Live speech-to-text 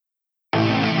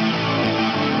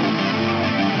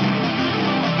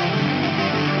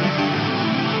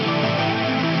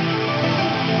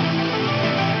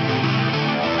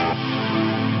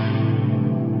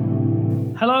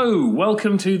Hello,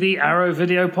 welcome to the Arrow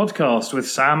Video Podcast with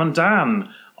Sam and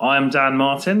Dan. I am Dan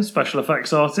Martin, special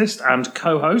effects artist and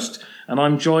co-host, and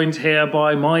I'm joined here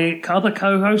by my other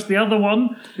co-host, the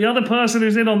other person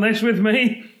who's in on this with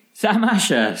me, Sam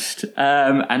Ashurst,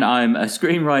 and I'm a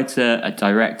screenwriter, a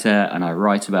director, and I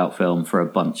write about film for a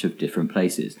bunch of different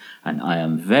places. And I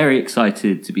am very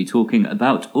excited to be talking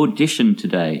about Audition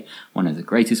today, one of the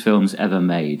greatest films ever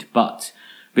made. But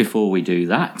before we do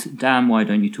that, Dan, why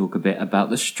don't you talk a bit about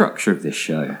the structure of this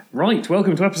show? Right,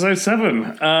 welcome to episode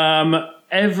 7.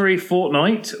 Every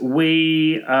fortnight,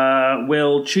 we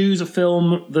will choose a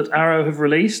film that Arrow have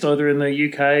released, either in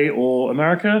the UK or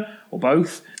America, or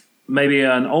both. Maybe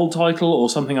an old title or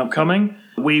something upcoming.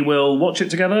 We will watch it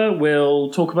together.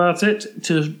 We'll talk about it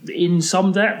in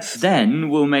some depth. Then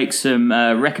we'll make some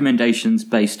recommendations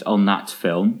based on that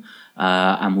film.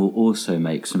 And we'll also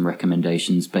make some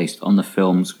recommendations based on the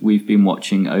films we've been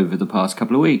watching over the past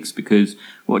couple of weeks, because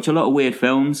we watch a lot of weird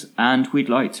films and we'd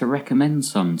like to recommend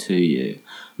some to you.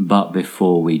 But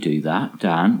before we do that,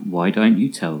 Dan, why don't you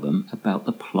tell them about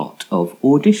the plot of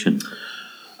Audition?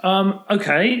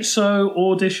 Okay, so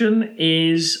Audition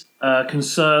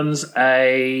concerns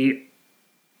a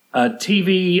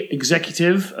TV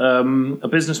executive, a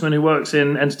businessman who works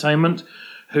in entertainment,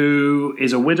 who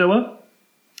is a widower.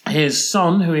 His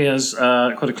son, who he has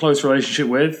quite a close relationship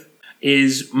with,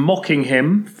 is mocking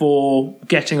him for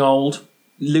getting old,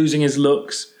 losing his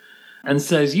looks, and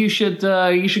says, "You should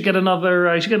get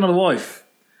another wife."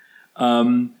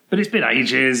 But it's been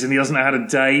ages, and he doesn't know how to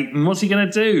date. And what's he going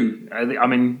to do? I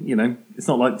mean, it's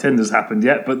not like Tinder's happened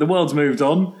yet, but the world's moved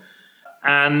on.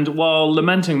 And while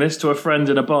lamenting this to a friend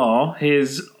in a bar,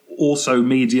 his also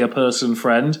media person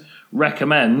friend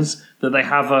recommends that they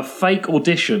have a fake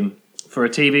audition for a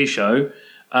TV show,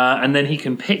 and then he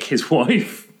can pick his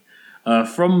wife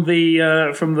from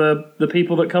the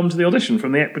people that come to the audition,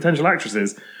 from the potential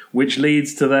actresses, which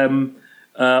leads to them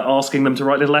asking them to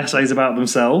write little essays about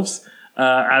themselves.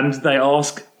 And they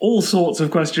ask all sorts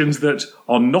of questions that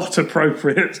are not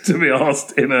appropriate to be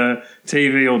asked in a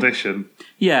TV audition.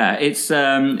 Yeah, it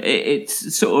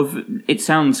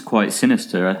sounds quite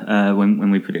sinister when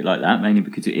we put it like that, mainly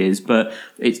because it is. But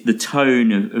it's the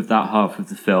tone of that half of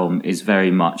the film is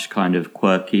very much kind of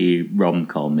quirky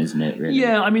rom-com, isn't it? Really?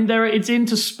 Yeah, I mean, it's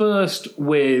interspersed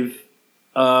with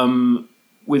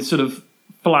sort of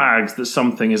flags that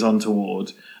something is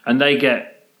untoward, and they get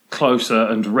closer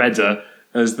and redder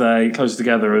as they closer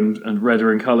together and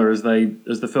redder in colour as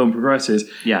the film progresses.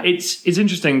 Yeah, it's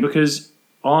interesting because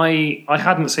I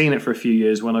hadn't seen it for a few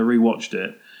years when I rewatched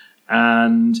it,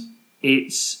 and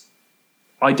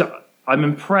I'm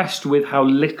impressed with how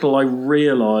little I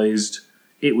realised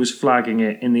it was flagging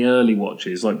it in the early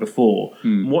watches, like before.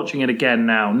 Watching it again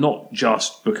now, not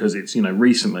just because it's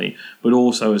recently, but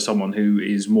also as someone who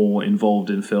is more involved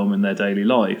in film in their daily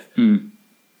life.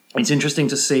 It's interesting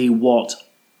to see what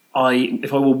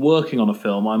if I were working on a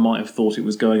film, I might have thought it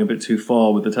was going a bit too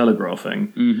far with the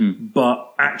telegraphing. Mm-hmm.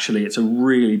 But actually, it's a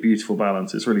really beautiful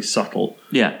balance. It's really subtle.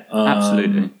 Yeah,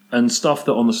 absolutely. And stuff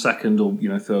that on the second or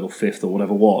third or fifth or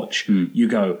whatever watch, you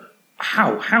go,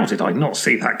 how did I not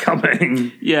see that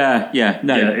coming? Yeah,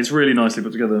 no. Yeah, it's really nicely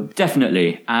put together.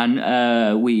 Definitely.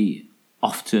 And we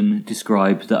often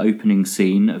describe the opening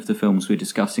scene of the films we're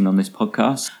discussing on this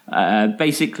podcast.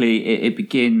 Basically, it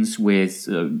begins with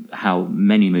how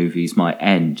many movies might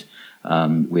end,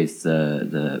 with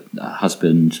the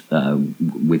husband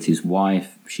with his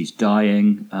wife. She's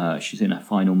dying. She's in her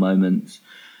final moments.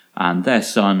 And their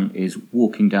son is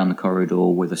walking down the corridor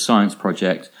with a science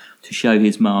project to show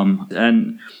his mum.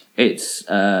 And it's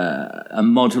a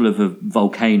model of a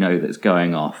volcano that's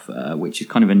going off, which is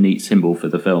kind of a neat symbol for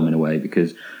the film in a way,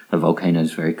 because a volcano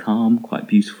is very calm, quite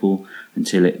beautiful,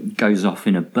 until it goes off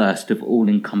in a burst of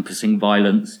all-encompassing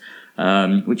violence,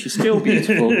 which is still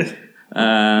beautiful.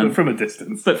 But from a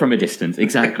distance. But from a distance,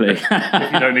 exactly.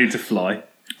 If you don't need to fly.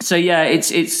 So yeah,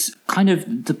 it's kind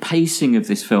of, the pacing of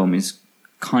this film is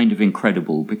kind of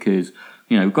incredible, because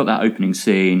we've got that opening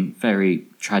scene, very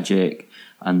tragic,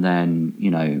 and then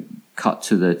cut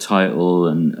to the title,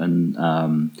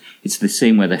 and it's the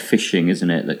scene where they're fishing, isn't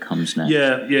it, that comes next?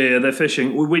 Yeah, they're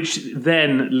fishing, which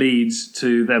then leads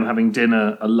to them having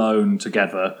dinner alone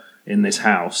together in this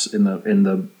house, in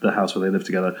the house where they live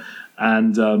together,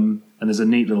 and there's a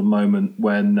neat little moment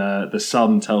when the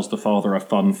son tells the father a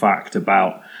fun fact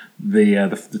about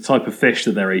the type of fish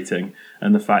that they're eating,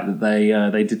 and the fact that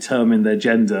they determine their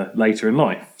gender later in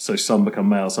life. So some become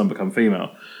male, some become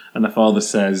female. And the father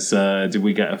says, "Did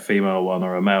we get a female one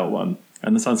or a male one?"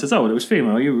 And the son says, "Oh, well, it was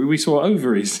female. We saw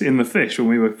ovaries in the fish when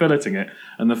we were filleting it."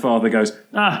 And the father goes,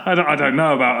 I don't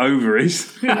know about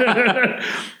ovaries.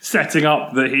 Setting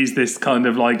up that he's this kind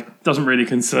of like, doesn't really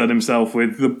concern himself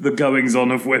with the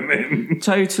goings-on of women.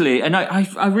 Totally. And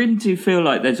I really do feel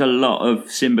like there's a lot of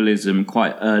symbolism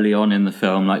quite early on in the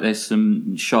film. Like there's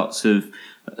some shots of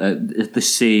the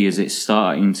sea as it's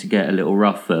starting to get a little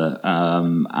rougher.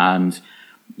 And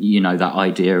that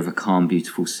idea of a calm,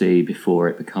 beautiful sea before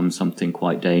it becomes something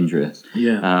quite dangerous.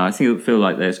 Yeah. I think it feel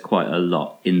like there's quite a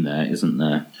lot in there, isn't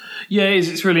there? Yeah, it is.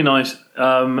 It's really nice.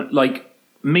 Like,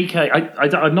 Mike,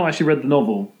 I've not actually read the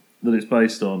novel that it's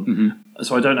based on,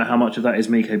 so I don't know how much of that is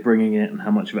Mike bringing it and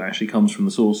how much of it actually comes from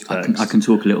the source text. I can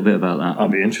talk a little bit about that. I'd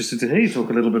be interested to hear you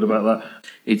talk a little bit about that.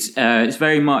 It's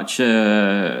very much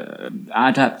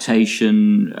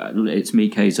adaptation. It's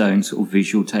Mike's own sort of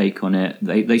visual take on it.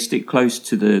 They stick close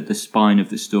to the spine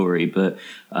of the story, but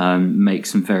make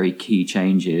some very key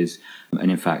changes.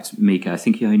 And in fact, Mike, I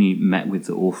think he only met with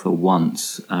the author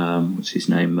once. What's his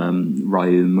name?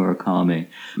 Ryu Murakami.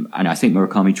 And I think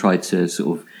Murakami tried to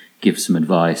sort of give some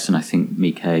advice, and I think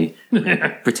Mike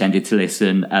pretended to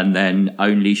listen and then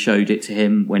only showed it to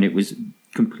him when it was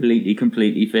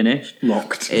completely finished.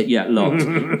 Locked. Locked.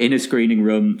 In a screening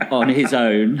room on his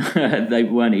own. They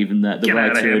weren't even there. Get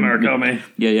out of here, Murakami.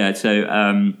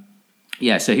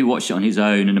 So he watched it on his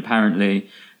own and apparently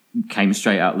came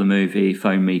straight out of the movie,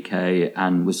 phoned Mike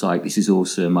and was like, "This is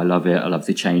awesome, I love it, I love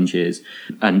the changes."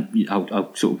 And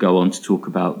I'll sort of go on to talk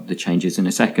about the changes in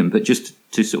a second, but just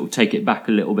to sort of take it back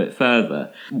a little bit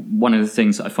further, one of the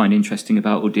things that I find interesting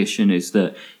about Audition is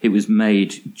that it was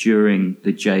made during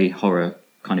the J-horror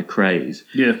kind of craze.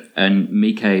 Yeah. And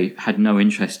Mike had no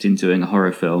interest in doing a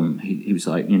horror film. He was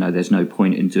like, there's no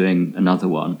point in doing another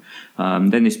one.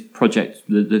 Then this project,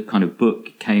 the kind of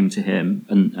book came to him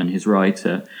and his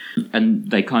writer, and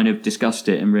they kind of discussed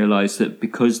it and realised that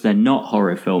because they're not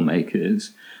horror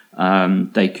filmmakers,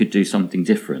 they could do something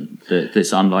different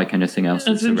that's unlike anything else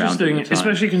that's around at the time.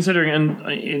 Especially considering,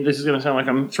 and this is going to sound like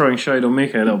I'm throwing shade on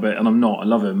Mike a little bit, and I'm not. I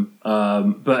love him.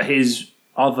 But his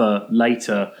other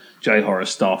later J-horror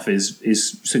stuff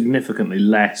is significantly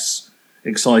less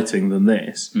exciting than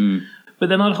this. But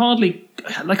then I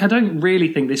don't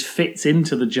really think this fits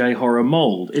into the J-horror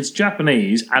mold. It's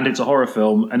Japanese and it's a horror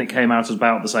film, and it came out at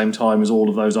about the same time as all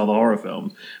of those other horror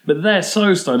films. But they're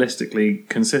so stylistically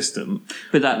consistent.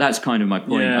 But that's kind of my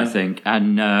point, I think.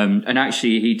 And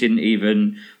actually, he didn't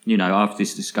even, after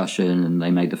this discussion and they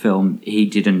made the film, he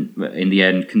didn't, in the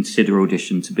end, consider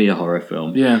Audition to be a horror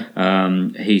film. Yeah.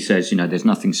 He says, there's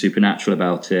nothing supernatural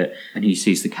about it, and he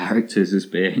sees the characters as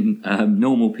being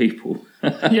normal people.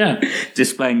 Yeah.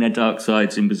 Displaying their dark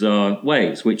sides in bizarre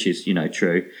ways, which is,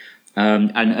 true.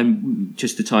 And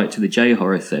just to tie it to the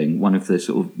J-horror thing, one of the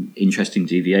sort of interesting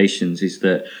deviations is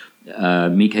that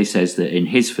Mike says that in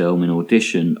his film, in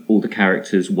Audition, all the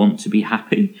characters want to be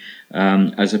happy,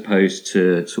 as opposed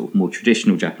to sort of more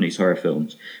traditional Japanese horror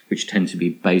films, which tend to be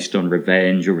based on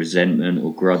revenge or resentment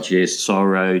or grudges,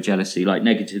 sorrow, jealousy, like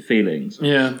negative feelings.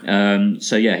 Yeah.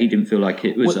 So he didn't feel like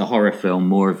it was a horror film,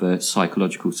 more of a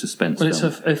psychological suspense film. It's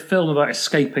a film about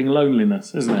escaping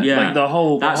loneliness, isn't it? Yeah.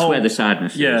 Like that's where the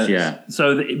sadness is, yeah.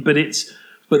 So,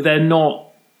 but they're not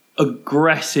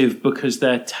aggressive because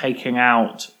they're taking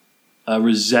out a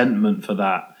resentment for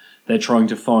that. They're trying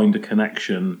to find a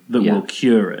connection that will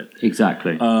cure it.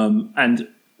 Exactly. And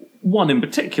one in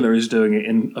particular is doing it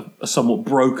in a somewhat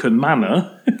broken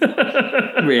manner.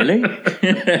 Really?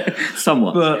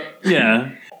 Somewhat. But,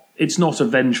 it's not a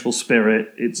vengeful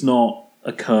spirit. It's not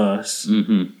a curse.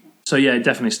 Mm-hmm. So, it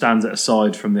definitely stands it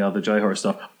aside from the other J-horror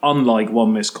stuff. Unlike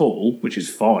One Missed Call, which is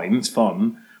fine, it's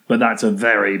fun, but that's a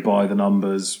very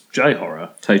by-the-numbers J-horror.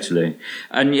 Totally.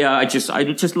 And, I just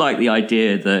like the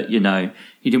idea that,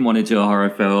 he didn't want to do a horror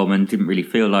film and didn't really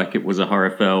feel like it was a horror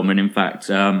film. And in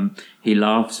fact, he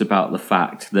laughs about the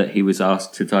fact that he was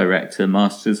asked to direct a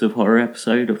Masters of Horror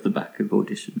episode off the back of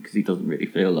Audition because he doesn't really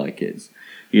feel like it's,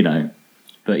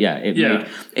 But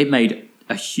it made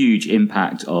a huge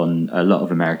impact on a lot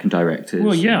of American directors.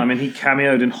 Well, he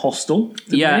cameoed in Hostel.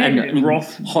 And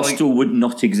Roth. Hostel would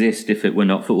not exist if it were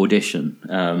not for Audition.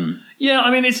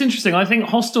 It's interesting. I think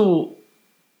Hostel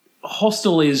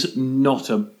is not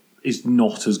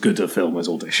as good a film as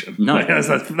Audition. No.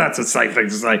 That's a safe thing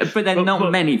to say. But then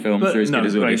not many films are as good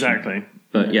as Audition. Exactly.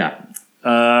 But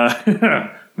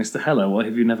Mr. Heller, why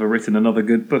have you never written another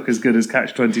good book as good as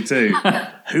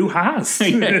Catch-22? Who has?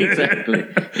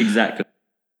 Exactly.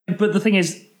 But the thing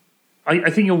is,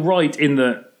 I think you're right in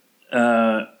that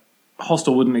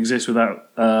Hostel wouldn't exist without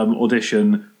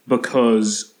Audition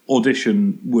because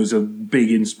Audition was a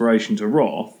big inspiration to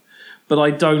Roth. but I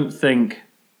don't think,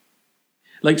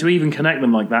 like, to even connect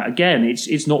them like that, again,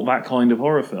 it's not that kind of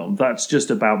horror film. That's just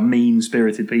about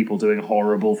mean-spirited people doing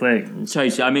horrible things.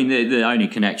 Totally. I mean, the only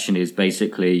connection is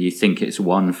basically you think it's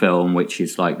one film, which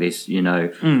is like this,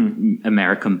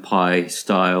 American Pie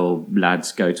style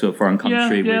lads go to a foreign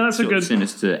country with sort of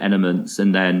sinister elements,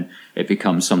 and then it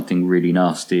becomes something really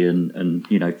nasty and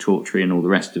torturing and all the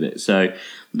rest of it. So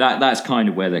that's kind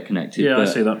of where they're connected. Yeah, I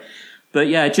see that. But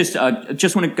yeah, I just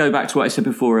want to go back to what I said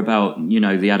before about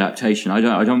the adaptation. I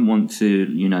don't want to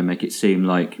make it seem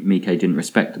like Mike didn't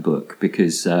respect the book,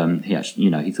 because he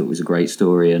actually he thought it was a great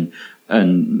story,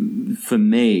 and for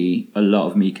me a lot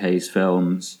of Mike's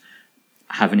films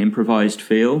have an improvised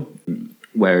feel,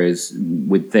 whereas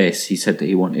with this he said that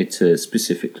he wanted to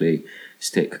specifically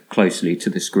stick closely to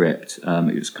the script.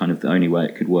 It was kind of the only way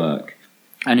it could work,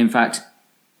 and in fact,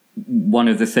 one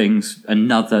of the things,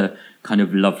 another kind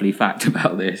of lovely fact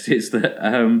about this is that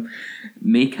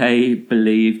Mike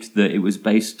believed that it was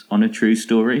based on a true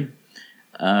story.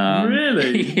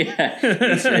 Really? Yeah.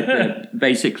 He said that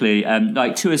basically,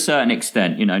 like to a certain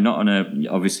extent,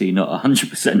 obviously not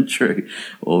 100% true,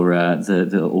 or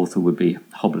the author would be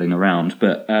hobbling around.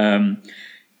 But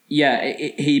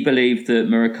he believed that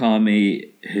Murakami,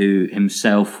 who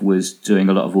himself was doing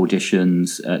a lot of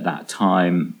auditions at that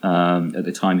time, at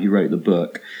the time he wrote the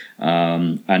book,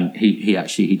 and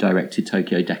he directed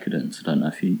Tokyo Decadence. I don't know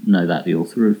if you know that, the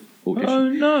author of Audition. Oh,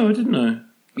 no, I didn't know.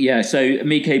 Yeah, so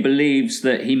Mike believes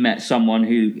that he met someone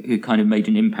who kind of made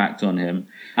an impact on him,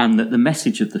 and that the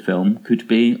message of the film could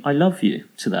be "I love you"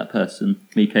 to that person.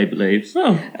 Mike believes.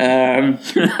 Oh,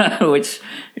 which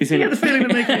is. I get the feeling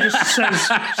that Mike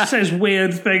just says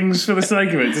weird things for the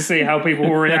sake of it to see how people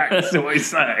will react to what he's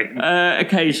saying.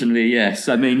 Occasionally, yes.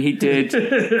 I mean, he did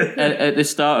at the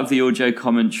start of the audio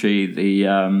commentary, the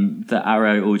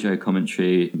Arrow audio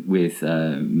commentary with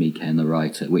Mike and the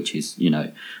writer, which is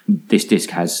this disc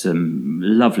has some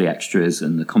lovely extras,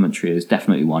 and the commentary is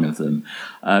definitely one of them.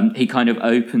 He kind of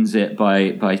opens it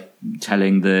by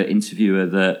telling the interviewer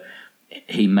that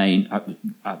he may,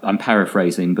 I'm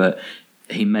paraphrasing, but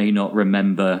he may not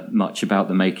remember much about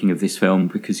the making of this film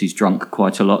because he's drunk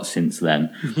quite a lot since then.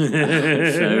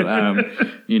 So,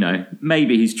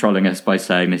 maybe he's trolling us by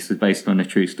saying this is based on a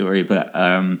true story, but,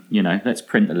 let's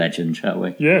print the legend, shall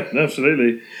we? Yeah,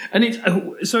 absolutely. And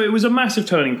so it was a massive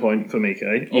turning point for Mike,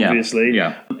 obviously.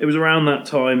 Yeah. It was around that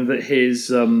time that his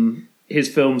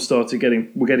films were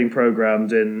getting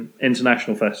programmed in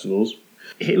international festivals.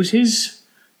 It was his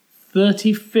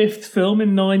 35th film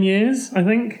in 9 years, I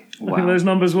think. Wow. I think those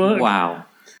numbers work. Wow.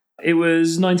 It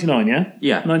was 99, yeah?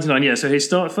 Yeah. 99, yeah. So his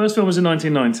first film was in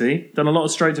 1990. Done a lot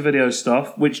of straight-to-video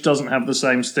stuff, which doesn't have the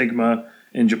same stigma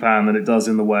in Japan that it does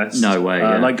in the West. No way,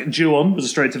 yeah. Like Ju-on was a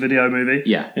straight-to-video movie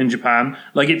in Japan.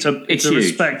 Like, it's a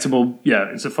respectable... Yeah,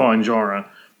 it's a fine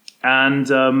genre. And,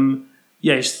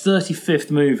 his 35th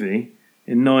movie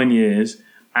in 9 years,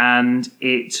 and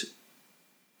it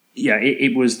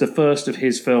was the first of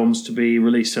his films to be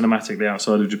released cinematically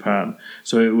outside of Japan.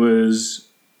 So it was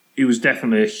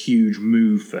definitely a huge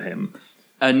move for him.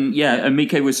 And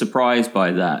Mike was surprised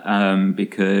by that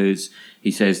because he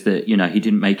says that, he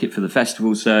didn't make it for the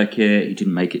festival circuit. He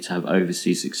didn't make it to have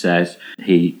overseas success.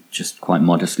 He just quite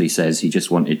modestly says he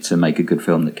just wanted to make a good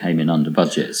film that came in under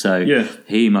budget. So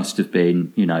he must have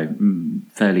been,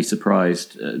 fairly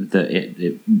surprised that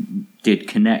it did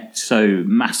connect so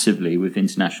massively with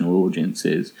international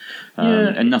audiences.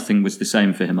 And nothing was the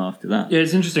same for him after that. Yeah,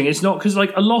 it's interesting. It's not because,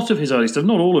 like, a lot of his early stuff,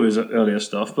 not all of his earlier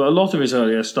stuff, but a lot of his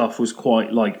earlier stuff was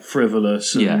quite, like,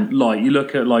 frivolous and light. You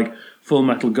look at, like, Full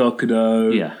Metal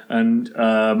Gokudo and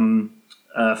Fudo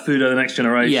the Next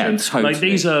Generation. Yeah, totally. Like,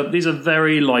 these are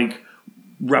very, like,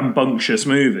 rambunctious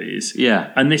movies.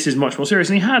 Yeah. And this is much more serious.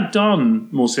 And he had done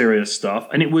more serious stuff.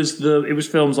 And it was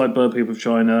films like Bird People of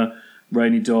China,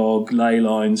 Rainy Dog, Ley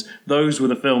Lines. Those were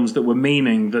the films that were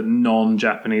meaning that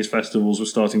non-Japanese festivals were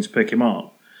starting to pick him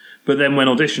up. But then when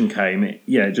Audition came, it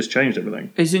just changed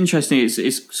everything. It's interesting.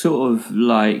 It's sort of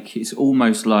like, it's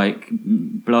almost like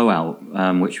Blowout,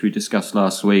 which we discussed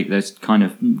last week. There's kind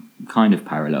of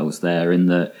parallels there in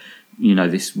that,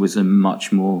 this was a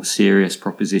much more serious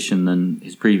proposition than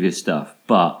his previous stuff,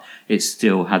 but it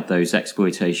still had those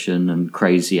exploitation and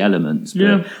crazy elements.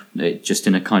 But it just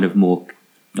in a kind of more,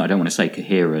 I don't want to say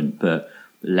coherent, but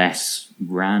less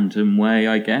random way,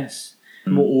 I guess.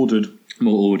 More ordered.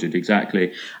 More ordered,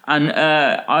 exactly. And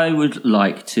I would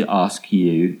like to ask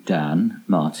you, Dan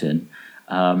Martin,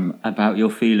 about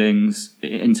your feelings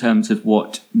in terms of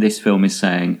what this film is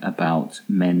saying about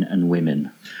men and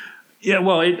women. Yeah,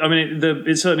 well,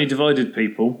 it certainly divided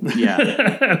people. Yeah.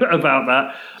 About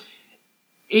that.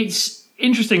 It's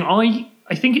interesting.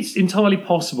 I think it's entirely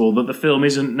possible that the film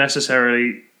isn't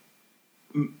necessarily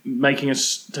taking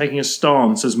a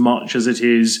stance as much as it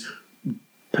is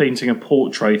painting a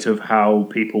portrait of how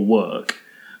people work,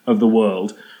 of the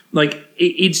world. Like,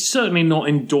 it's certainly not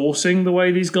endorsing the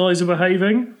way these guys are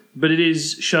behaving, but it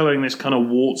is showing this kind of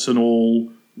warts and all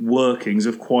workings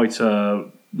of quite a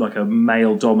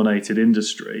male-dominated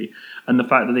industry, and the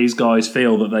fact that these guys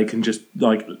feel that they can just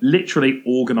like literally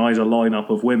organise a lineup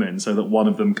of women so that one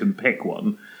of them can pick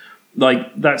one.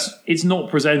 Like, it's not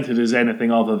presented as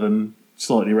anything other than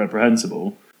slightly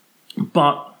reprehensible,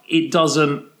 but it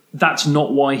doesn't. That's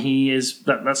not why he is.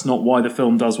 That's not why the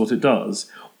film does what it does.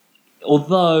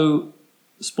 Although,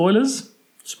 spoilers.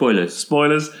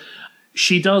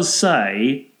 She does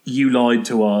say, "You lied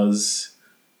to us."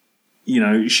 You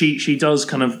know, she does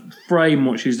kind of frame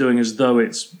what she's doing as though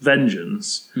it's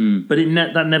vengeance, but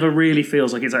that never really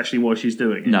feels like it's actually why she's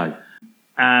doing it. No,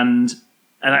 and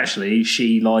actually,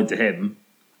 she lied to him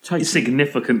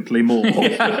significantly more.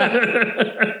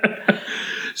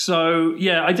 So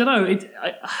yeah, I don't know.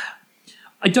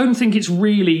 I don't think it's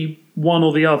really one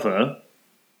or the other.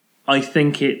 I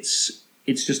think it's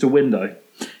just a window.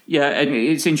 Yeah, and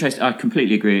it's interesting. I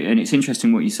completely agree, and it's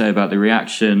interesting what you say about the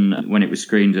reaction when it was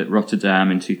screened at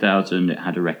Rotterdam in 2000. It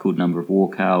had a record number of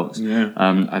walkouts. Yeah.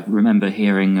 I remember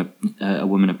hearing a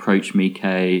woman approach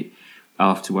Miike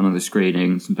after one of the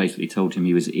screenings and basically told him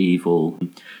he was evil.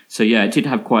 So yeah, it did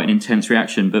have quite an intense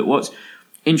reaction. But what's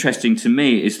interesting to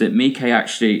me is that Miike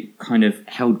actually kind of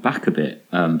held back a bit.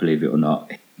 Believe it or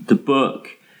not, the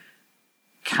book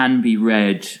can be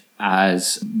read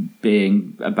as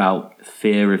being about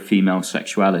fear of female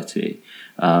sexuality,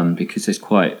 because there's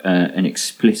quite an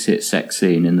explicit sex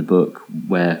scene in the book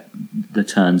where the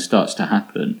turn starts to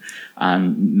happen,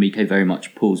 and Miike very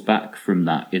much pulls back from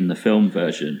that in the film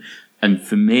version. And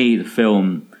for me, the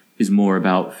film is more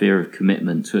about fear of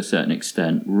commitment to a certain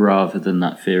extent, rather than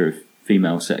that fear of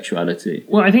female sexuality.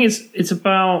 Well, I think it is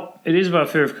about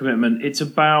fear of commitment. It's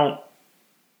about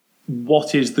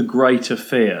what is the greater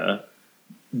fear.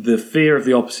 The fear of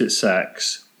the opposite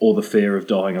sex or the fear of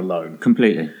dying alone.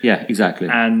 Completely. Yeah, exactly.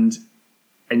 And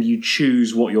you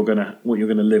choose what you're gonna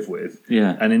live with.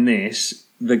 Yeah. And in this,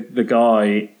 the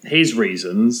guy, his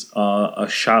reasons are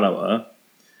shallower,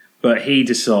 but he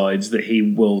decides that he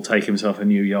will take himself a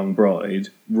new young bride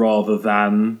rather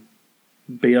than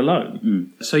be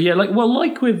alone. So yeah, like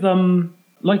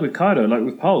with Kaido, like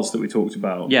with Pulse that we talked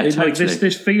about. Yeah, totally. Like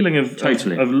this feeling of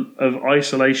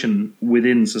isolation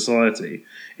within society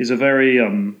is a very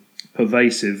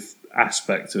pervasive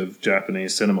aspect of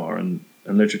Japanese cinema and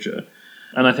literature.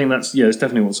 And I think it's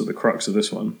definitely what's at the crux of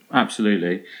this one.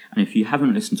 Absolutely. And if you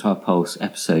haven't listened to our Pulse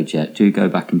episode yet, do go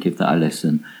back and give that a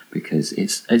listen, because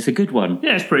it's a good one.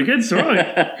 Yeah, it's pretty good. It's all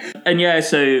right. And yeah,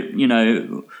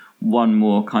 so, one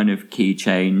more kind of key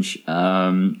change.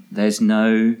 There's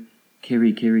no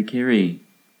Kiri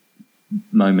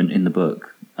moment in the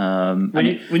book.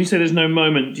 When you say there's no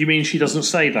moment, do you mean she doesn't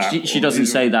say that? She doesn't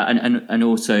say that, and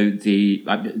also the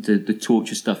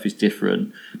torture stuff is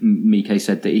different. Miike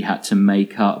said that he had to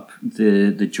make up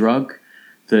the drug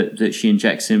that she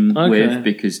injects him with,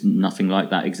 because nothing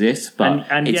like that exists. But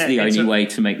it's the only way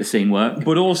to make the scene work.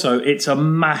 But also, it's a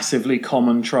massively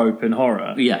common trope in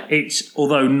horror. Yeah, it's,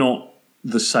 although not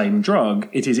the same drug,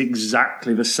 it is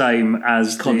exactly the same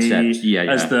as concept,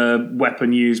 as the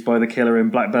weapon used by the killer in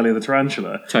Black Belly of the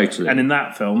Tarantula. Totally. And in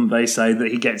that film, they say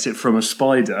that he gets it from a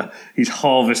spider. He's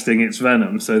harvesting its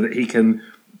venom so that he can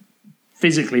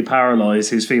physically paralyze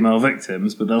his female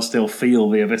victims, but they'll still feel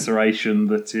the evisceration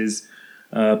that is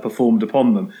performed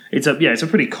upon them. It's a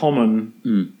pretty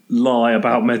common lie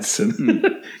about medicine.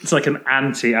 It's like an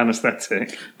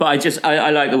anti-anesthetic. But I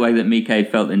like the way that Miike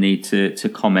felt the need to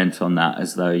comment on that,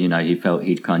 as though, he felt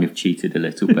he'd kind of cheated a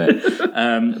little bit.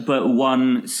 But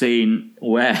one scene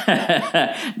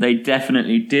where they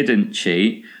definitely didn't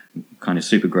cheat, kind of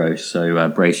super gross, so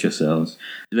brace yourselves.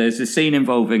 There's a scene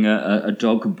involving a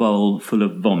dog bowl full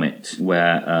of vomit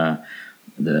where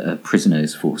the prisoner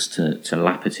is forced to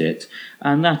lap at it,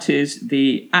 and that is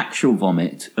the actual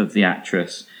vomit of the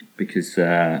actress, because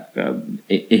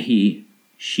Ihi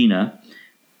Shina,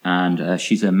 and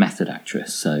she's a method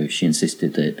actress, so she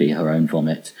insisted that it be her own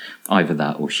vomit. Either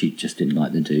that, or she just didn't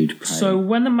like the dude playing. So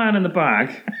when the man in the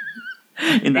bag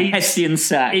in the Hessian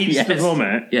sack eats the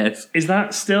vomit, yes, is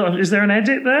there an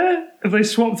edit there? Have they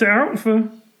swapped it out for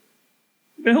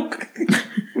milk?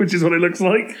 Which is what it looks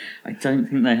like. I don't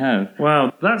think they have.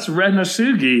 Wow, that's Ren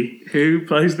Asugi, who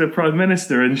plays the Prime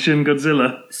Minister in Shin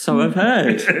Godzilla. So I've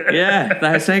heard. Yeah,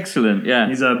 that's excellent. Yeah,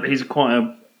 he's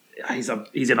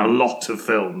in a lot of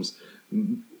films.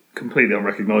 completely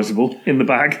unrecognisable in the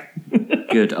bag.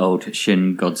 Good old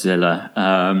Shin Godzilla.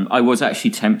 I was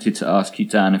actually tempted to ask you,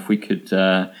 Dan, if we could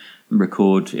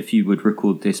if you would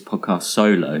record this podcast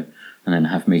solo and then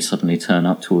have me suddenly turn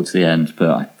up towards the end,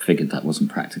 but I figured that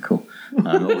wasn't practical.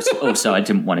 Also, I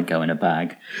didn't want to go in a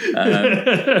bag.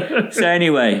 So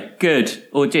anyway, good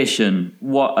Audition.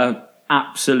 What a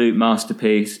absolute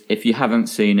masterpiece. If you haven't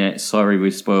seen it, sorry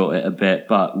we've spoiled it a bit,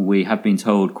 but we have been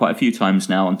told quite a few times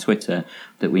now on Twitter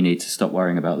that we need to stop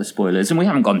worrying about the spoilers, and we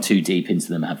haven't gone too deep into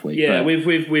them, have we? Yeah, but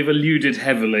we've alluded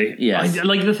heavily. Yes.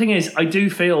 Like the thing is, I do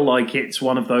feel like it's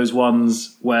one of those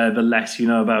ones where the less you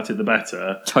know about it, the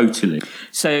better. Totally.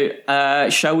 So,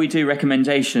 shall we do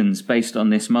recommendations based on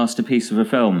this masterpiece of a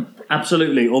film?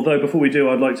 Absolutely. Although before we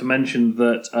do, I'd like to mention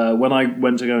that when I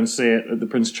went to go and see it at the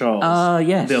Prince Charles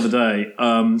yes. the other day,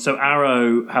 so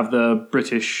Arrow have the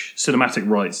British cinematic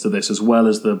rights to this as well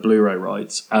as the Blu-ray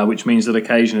rights, which means that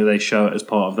occasionally they show it as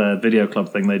part of their video club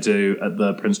thing they do at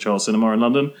the Prince Charles Cinema in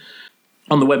London.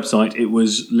 On the website, it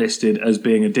was listed as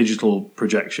being a digital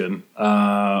projection,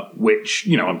 which,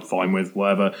 I'm fine with,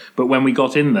 whatever. But when we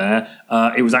got in there,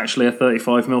 it was actually a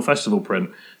 35mm festival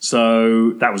print.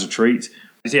 So that was a treat.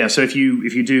 Yeah, so if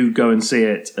you do go and see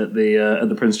it at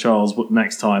the Prince Charles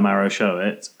next time Arrow show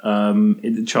it,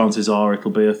 the chances are it'll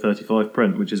be a 35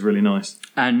 print, which is really nice.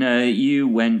 And you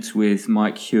went with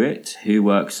Mike Hewitt, who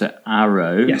works at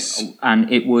Arrow. Yes,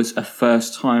 and it was a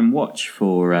first time watch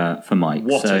for Mike.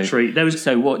 What a treat!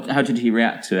 How did he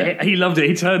react to it? He loved it.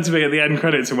 He turned to me at the end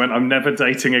credits and went, "I'm never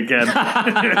dating again."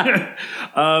 It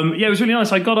was really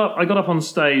nice. I got up on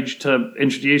stage to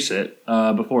introduce it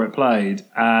before it played,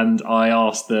 and I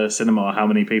asked the cinema how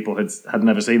many people had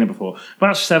never seen it before.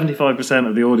 About 75%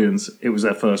 of the audience, it was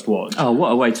their first watch. Oh,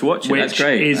 what a way to watch it! That's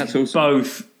great. That's awesome.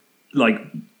 Both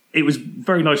it was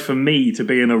very nice for me to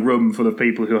be in a room full of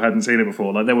people who hadn't seen it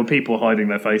before. Like there were people hiding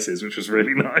their faces, which was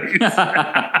really nice.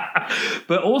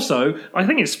 But also, I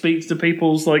think it speaks to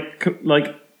people's like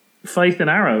faith in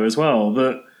Arrow as well.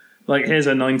 That here's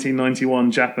a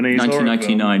 1991 Japanese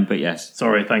 1999, horror film. But yes.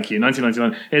 Sorry, thank you.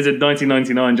 1999. Here's a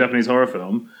 1999 Japanese horror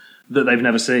film that they've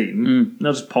never seen.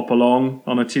 They'll just pop along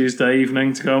on a Tuesday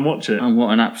evening to go and watch it. And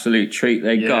what an absolute treat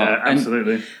they got. Yeah,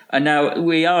 absolutely. And now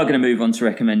we are going to move on to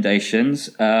recommendations.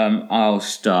 I'll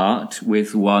start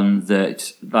with one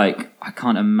that, I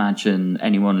can't imagine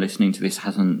anyone listening to this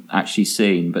hasn't actually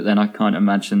seen, but then I can't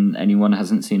imagine anyone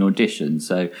hasn't seen Audition.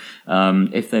 So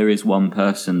if there is one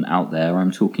person out there,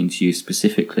 I'm talking to you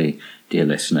specifically, dear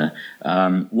listener,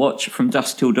 watch From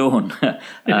Dusk Till Dawn,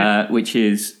 which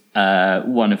is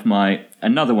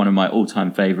another one of my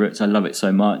all-time favourites. I love it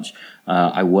so much.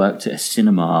 I worked at a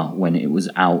cinema when it was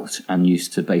out and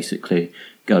used to basically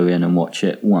go in and watch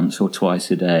it once or twice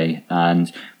a day.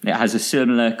 And it has a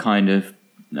similar kind of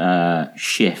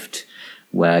shift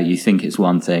where you think it's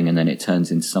one thing and then it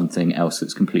turns into something else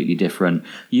that's completely different.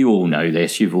 You all know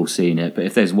this, you've all seen it, but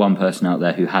if there's one person out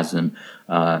there who hasn't,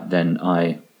 then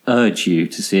I urge you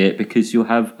to see it because you'll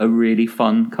have a really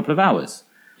fun couple of hours.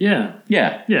 Yeah,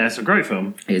 it's a great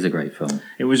film. It is a great film.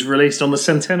 It was released on the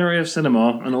centenary of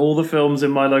cinema, and all the films in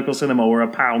my local cinema were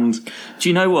 £1. Do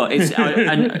you know what?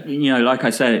 Like I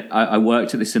said, I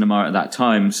worked at the cinema at that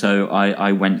time, so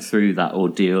I went through that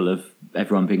ordeal of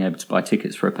everyone being able to buy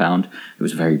tickets for £1. It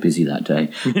was very busy that day,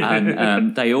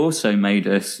 and they also made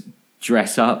us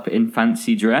dress up in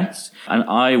fancy dress, and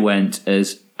I went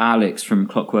as Alex from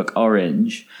Clockwork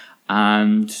Orange,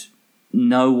 and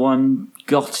no one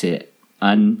got it.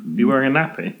 And you wearing a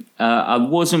nappy? I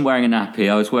wasn't wearing a nappy.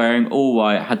 I was wearing all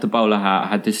white. I had the bowler hat. I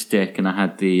had the stick, and I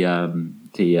had the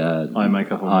eye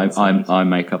makeup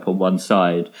on one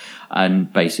side.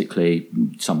 And basically,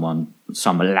 some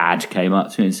lad came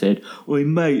up to me and said, "Oi,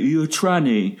 mate, are you a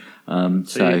tranny?"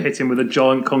 So you hit him with a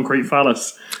giant concrete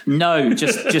phallus? No,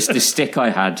 just the stick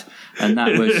I had, and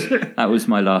that was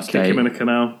my last day. Kick him in a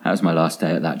canal. That was my last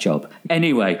day at that job.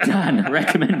 Anyway, Dan,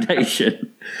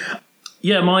 recommendation.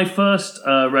 Yeah, my first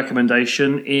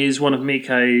recommendation is one of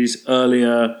Miike's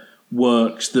earlier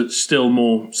works that's still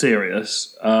more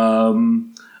serious.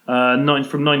 From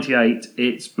 98,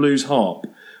 it's Blues Harp,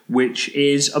 which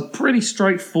is a pretty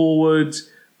straightforward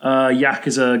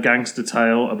Yakuza gangster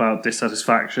tale about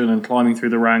dissatisfaction and climbing through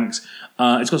the ranks.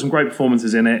 It's got some great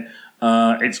performances in it.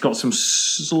 It's got some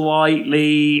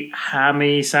slightly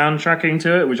hammy soundtracking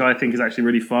to it, which I think is actually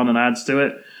really fun and adds to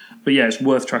it. But yeah, it's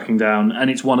worth tracking down,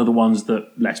 and it's one of the ones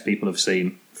that less people have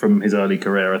seen from his early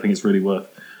career. I think it's really worth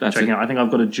checking out. I think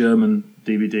I've got a German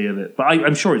DVD of it, but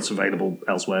I'm sure it's available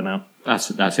elsewhere now.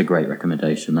 That's a great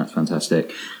recommendation. That's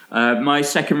fantastic. My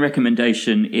second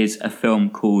recommendation is a film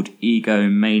called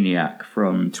Egomaniac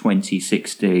from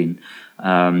 2016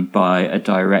 by a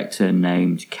director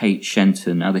named Kate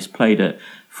Shenton. Now, this played at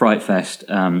Fright Fest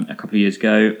a couple of years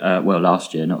ago.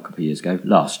 Last year, not a couple of years ago.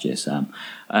 Last year, Sam.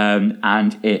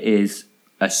 And it is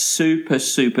a super,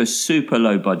 super, super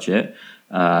low budget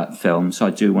film, so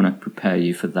I do want to prepare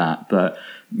you for that. But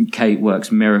Kate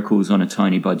works miracles on a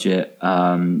tiny budget,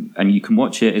 and you can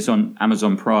watch it. It's on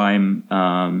Amazon Prime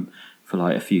for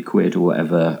like a few quid or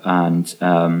whatever, and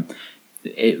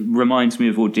it reminds me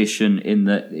of Audition in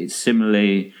that it's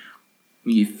similarly,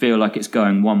 you feel like it's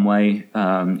going one way.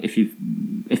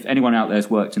 If anyone out there has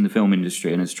worked in the film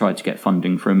industry and has tried to get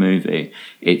funding for a movie,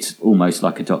 it's almost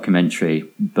like a documentary,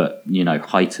 but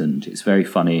heightened. It's very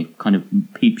funny, kind of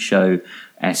peep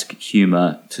show-esque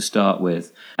humour to start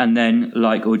with, and then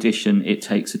like Audition, it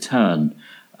takes a turn.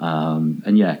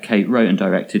 Kate wrote and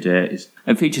directed it.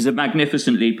 It features a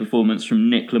magnificent lead performance from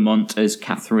Nick Lamont as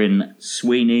Catherine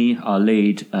Sweeney, our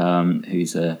lead,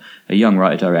 who's a young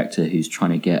writer-director who's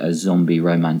trying to get a zombie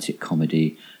romantic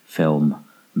comedy film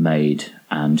made,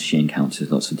 and she encounters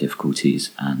lots of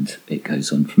difficulties, and it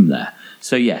goes on from there.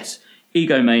 So yes,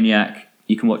 Egomaniac,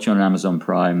 you can watch it on Amazon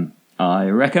Prime. I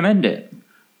recommend it.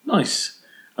 Nice.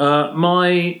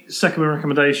 My second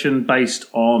recommendation based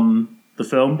on the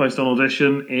film, based on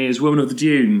Audition, is Women of the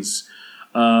Dunes.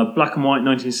 Black and white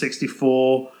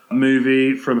 1964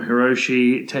 movie from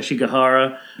Hiroshi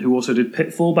Teshigahara, who also did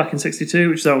Pitfall back in 62,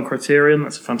 which is out on Criterion.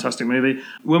 That's a fantastic movie.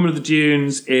 Women of the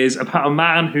Dunes is about a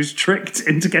man who's tricked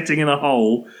into getting in a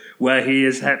hole where he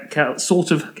is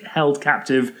sort of held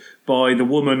captive by the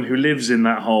woman who lives in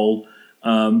that hole,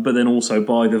 but then also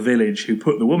by the village who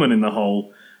put the woman in the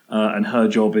hole, and her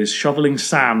job is shoveling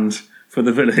sand for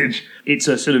the village. It's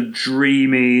a sort of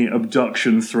dreamy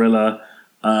abduction thriller.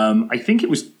 I think it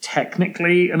was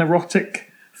technically an erotic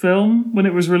film when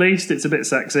it was released. It's a bit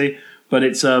sexy, but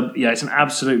it's an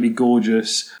absolutely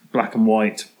gorgeous black and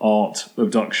white art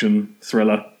abduction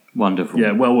thriller. Wonderful.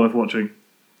 Yeah, well worth watching.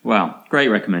 Wow, great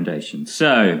recommendation.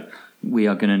 So we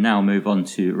are going to now move on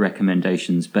to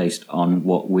recommendations based on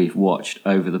what we've watched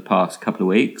over the past couple of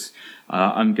weeks.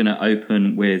 I'm going to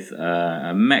open with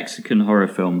a Mexican horror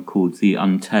film called The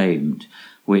Untamed,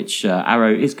 which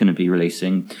Arrow is going to be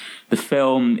releasing. The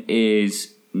film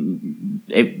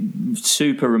it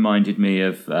super reminded me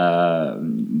of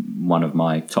one of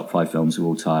my top 5 films of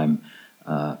all time,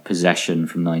 Possession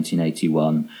from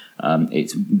 1981.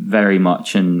 It's very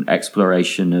much an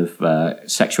exploration of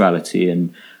sexuality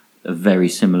in a very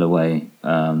similar way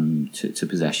to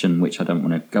Possession, which I don't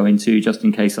want to go into just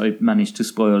in case I manage to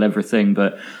spoil everything.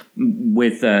 But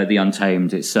with The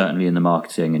Untamed, it's certainly in the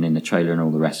marketing and in the trailer and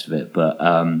all the rest of it. But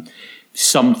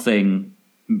something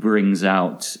brings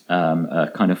out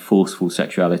a kind of forceful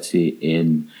sexuality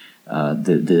in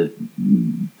the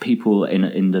people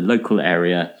in the local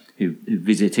area who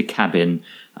visit a cabin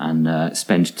and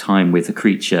spend time with a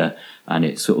creature, and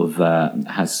it sort of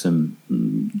has some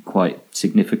quite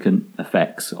significant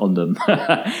effects on them.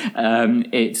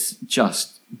 It's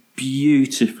just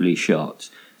beautifully shot,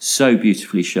 so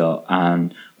beautifully shot,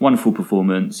 and wonderful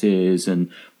performances. And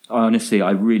honestly,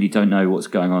 I really don't know what's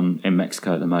going on in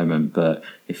Mexico at the moment, but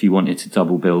if you wanted to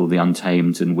double bill The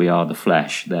Untamed and We Are the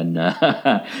Flesh, then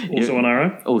also on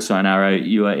Arrow. Also on Arrow,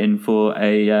 you are in for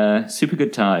a super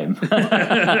good time. But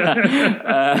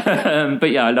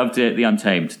yeah, I loved it. The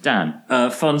Untamed. Dan,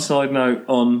 fun side note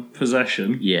on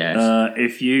Possession. Yes.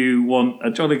 If you want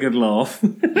a jolly good laugh,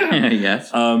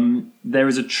 yes. There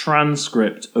is a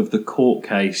transcript of the court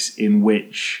case in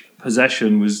which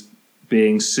Possession was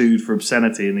being sued for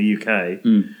obscenity in the UK,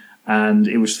 and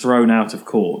it was thrown out of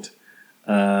court.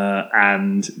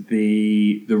 And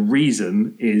the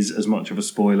reason is as much of a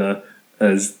spoiler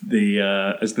as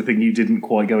the thing you didn't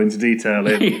quite go into detail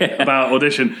in about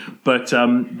Audition. But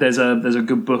there's a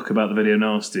good book about the video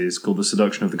nasties called The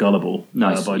Seduction of the Gullible,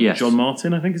 by John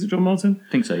Martin. I think, is it John Martin?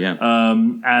 I think so, yeah.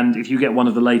 And if you get one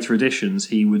of the later editions,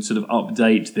 he would sort of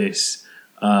update this.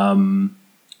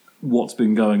 What's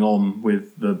been going on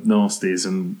with the nasties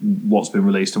and what's been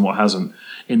released and what hasn't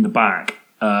in the back.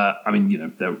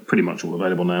 They're pretty much all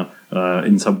available now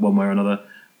in some one way or another.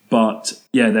 But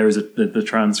yeah, there is the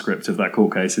transcript of that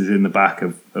court case is in the back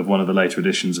of one of the later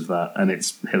editions of that, and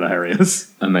it's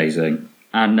hilarious. Amazing.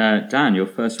 And Dan, your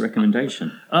first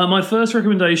recommendation? My first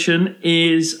recommendation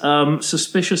is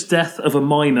Suspicious Death of a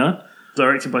Minor,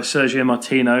 directed by Sergio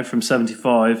Martino from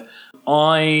 1975.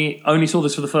 I only saw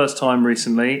this for the first time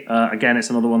recently. Again, it's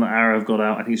another one that Arrow have got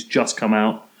out. I think it's just come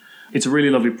out It's a really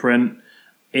lovely print.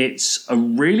 It's a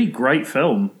really great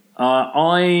film.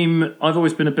 I've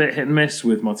always been a bit hit and miss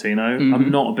with Martino.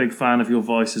 I'm not a big fan of Your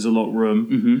Vice is a Locked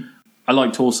Room. I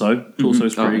like Torso.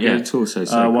 Torso's pretty good. Yeah, Torso's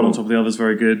so one cool. on top of the other's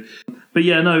very good. But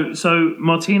yeah, no. So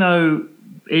Martino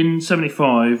in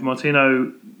 '75,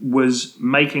 Martino was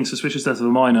making Suspicious Death of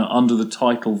a Minor under the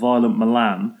title Violent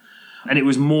Milan, and it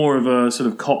was more of a sort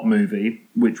of cop movie,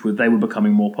 they were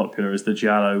becoming more popular as the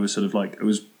giallo was sort of like it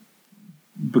was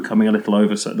becoming a little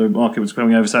the market was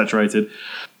becoming oversaturated.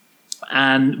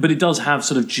 But it does have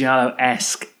sort of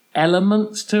giallo-esque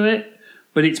elements to it,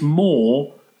 but it's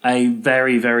more a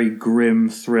very, very grim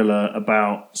thriller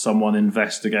about someone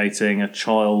investigating a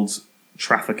child's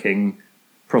trafficking,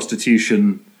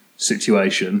 prostitution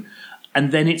situation.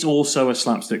 And then it's also a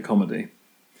slapstick comedy,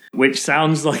 which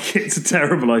sounds like it's a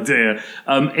terrible idea.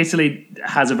 Italy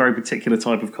has a very particular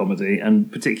type of comedy,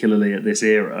 and particularly at this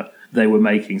era, they were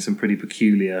making some pretty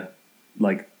peculiar,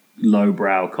 like,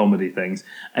 lowbrow comedy things,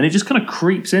 and it just kind of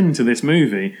creeps into this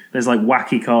movie. There's like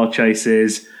wacky car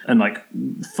chases and like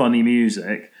funny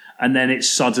music, and then it's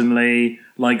suddenly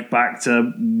like back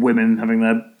to women having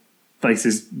their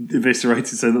faces eviscerated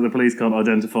so that the police can't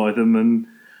identify them, and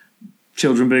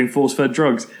children being force-fed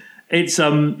drugs. It's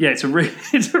it's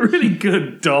a really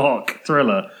good dark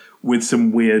thriller with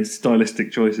some weird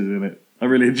stylistic choices in it. I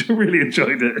really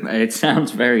enjoyed it. It sounds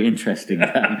very interesting,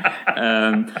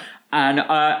 Dan. And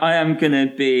I am going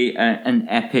to be an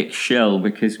epic shill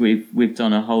because we've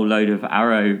done a whole load of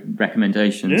Arrow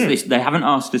recommendations. Yeah. They haven't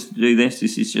asked us to do this.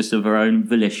 This is just of our own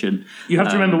volition. You have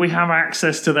to remember we have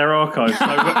access to their archives. So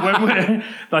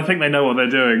I think they know what they're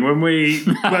doing. When we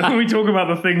talk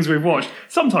about the things we've watched,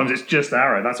 sometimes it's just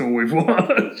Arrow. That's all we've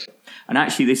watched. And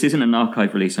actually, this isn't an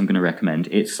archive release I'm going to recommend.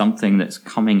 It's something that's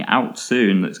coming out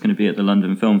soon that's going to be at the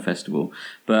London Film Festival.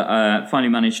 But finally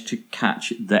managed to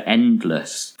catch The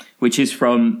Endless, which is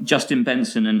from Justin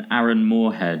Benson and Aaron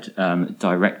Moorhead,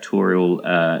 directorial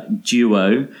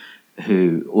duo,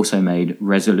 who also made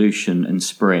Resolution and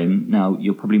Spring. Now,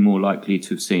 you're probably more likely to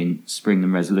have seen Spring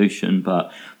than Resolution,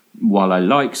 but while I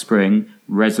like Spring,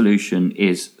 Resolution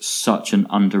is such an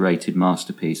underrated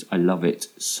masterpiece. I love it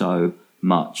so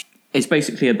much. It's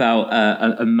basically about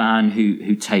a man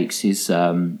who takes his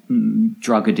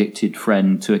drug-addicted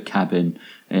friend to a cabin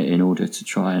in order to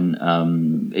try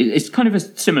and... it's kind of a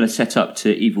similar setup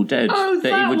to Evil Dead,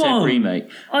 the Evil Dead remake.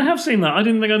 I have seen that. I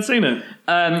didn't think I'd seen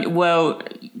it. Well,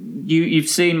 you've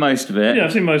seen most of it. Yeah,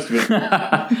 I've seen most of it.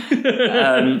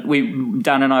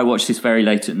 Dan and I watched this very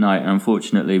late at night, and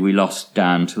unfortunately we lost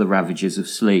Dan to the ravages of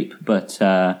sleep. But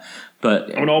I'm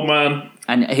an old man.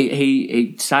 And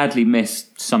he sadly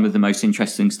missed some of the most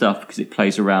interesting stuff because it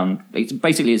plays around... It's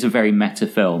a very meta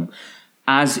film,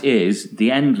 as is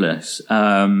The Endless.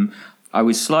 I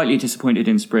was slightly disappointed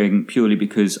in Spring purely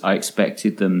because I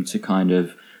expected them to kind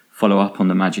of follow up on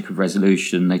the magic of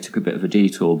Resolution. They took a bit of a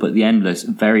detour, but The Endless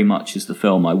very much is the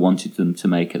film I wanted them to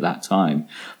make at that time,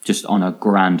 just on a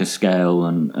grander scale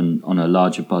and on a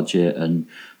larger budget. And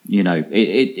you know,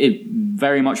 it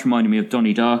very much reminded me of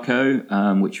Donnie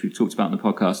Darko, which we've talked about in the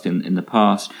podcast in the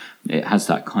past. It has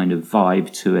that kind of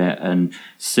vibe to it. And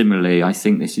similarly, I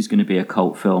think this is going to be a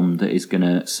cult film that is going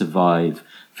to survive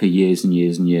for years and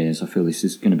years and years. I feel this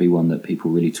is going to be one that people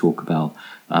really talk about.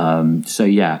 So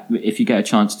yeah, if you get a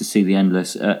chance to see The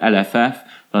Endless at LFF,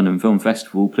 London Film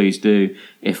Festival, please do.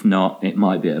 If not, it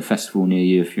might be at a festival near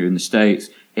you if you're in the States.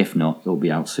 If not, it'll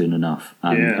be out soon enough.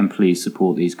 And please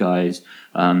support these guys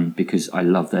because I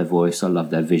love their voice, I love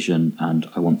their vision, and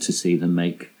I want to see them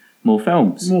make more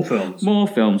films. More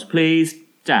films, please.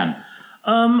 Dan.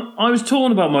 I was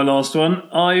torn about my last one.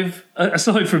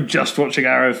 Aside from just watching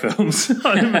Arrow films,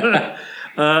 there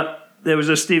was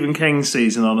a Stephen King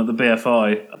season on at the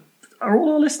BFI. Are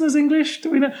all our listeners English? Do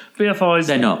we know? BFI's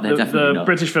They're not. They're definitely not.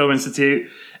 British Film Institute.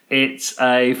 It's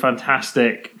a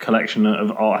fantastic collection of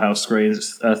art house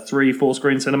screens. 3-4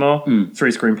 screen cinema,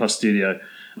 3 screen plus studio.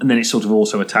 And then it's sort of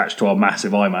also attached to our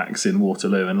massive IMAX in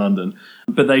Waterloo in London.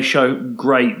 But they show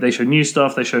new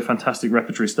stuff, they show fantastic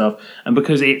repertory stuff. And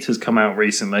because It has come out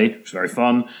recently, which is very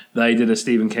fun, they did a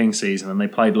Stephen King season and they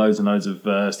played loads and loads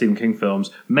of Stephen King films,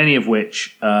 many of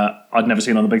which I'd never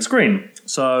seen on the big screen.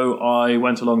 So I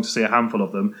went along to see a handful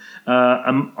of them.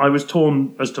 And I was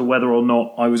torn as to whether or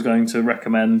not I was going to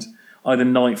recommend either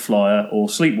Night Flyer or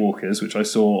Sleepwalkers, which I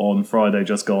saw on Friday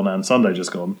just gone and Sunday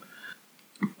just gone.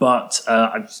 But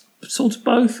sort of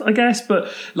both, I guess.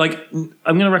 But like, I'm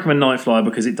going to recommend Night Flyer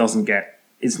because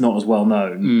it's not as well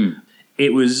known.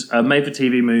 It was a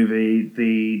made-for-TV movie.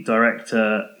 The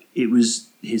director, it was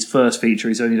his first feature.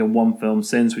 He's only done one film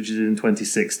since, which is in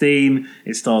 2016.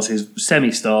 It stars his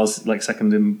semi-stars, like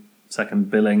second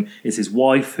second billing is his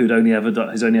wife, who's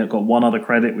only got one other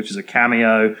credit, which is a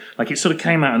cameo. Like, it sort of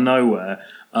came out of nowhere.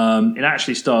 It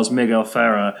actually stars Miguel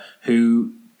Ferrer,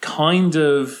 who kind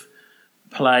of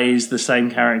plays the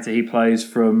same character he plays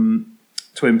from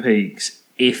Twin Peaks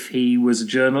if he was a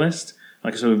journalist,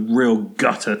 like a sort of real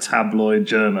gutter tabloid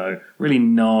journo, really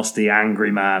nasty,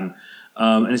 angry man.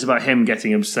 And it's about him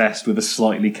getting obsessed with a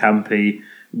slightly campy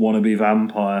wannabe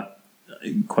vampire,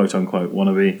 quote unquote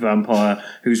wannabe vampire,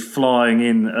 who's flying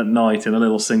in at night in a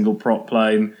little single prop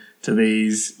plane to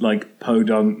these like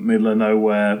podunk middle of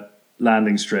nowhere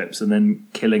landing strips and then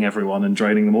killing everyone and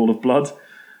draining them all of blood.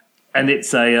 And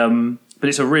it's a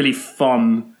really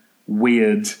fun,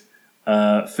 weird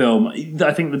film.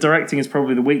 I think the directing is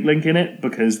probably the weak link in it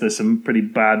because there's some pretty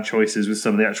bad choices with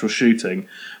some of the actual shooting.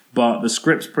 But the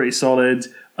script's pretty solid.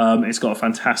 It's got a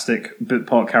fantastic bit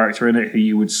part character in it who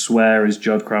you would swear is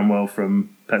Judd Cranwell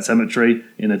from Pet Sematary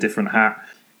in a different hat.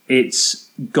 It's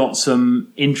got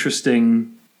some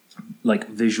interesting like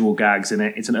visual gags in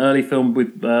it. It's an early film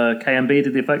with KMB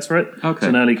did the effects for it. Okay. It's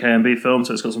an early KMB film,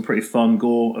 so it's got some pretty fun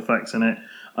gore effects in it.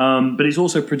 But it's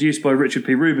also produced by Richard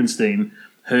P. Rubinstein,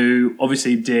 who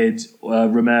obviously did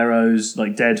Romero's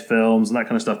like Dead films and that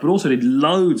kind of stuff, but also did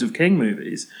loads of King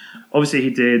movies. Obviously, he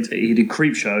did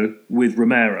Creepshow with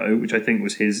Romero, which I think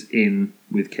was his in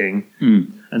with King,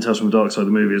 and Tales from the Dark Side of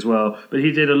the movie as well. But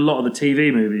he did a lot of the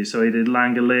TV movies. So he did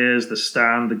Langoliers, The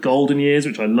Stand, The Golden Years,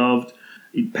 which I loved,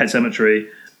 Pet Sematary.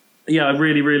 Yeah, I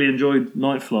really, really enjoyed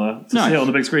Nightflyer. To see it on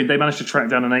the big screen, they managed to track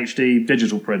down an HD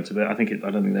digital print of it. I don't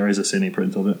think there is a cine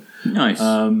print of it. Nice.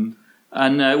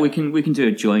 And we can do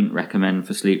a joint recommend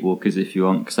for Sleepwalkers if you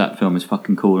want, because that film is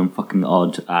fucking cool and fucking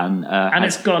odd, and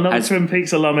it's got another Twin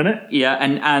Peaks alum in it. Yeah,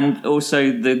 and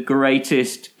also the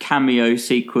greatest cameo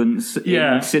sequence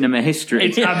in cinema history.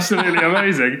 It's absolutely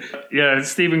amazing. Yeah,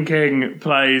 Stephen King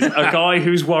plays a guy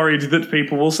who's worried that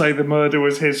people will say the murder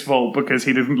was his fault because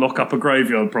he didn't lock up a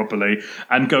graveyard properly,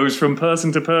 and goes from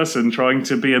person to person trying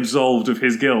to be absolved of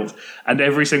his guilt. And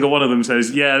every single one of them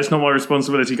says, "Yeah, it's not my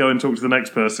responsibility. Go and talk to the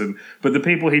next person." But the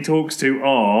people he talks to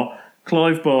are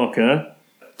Clive Barker,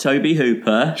 Toby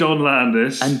Hooper, John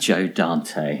Landis, and Joe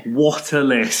Dante. What a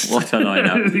list. What a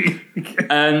lineup.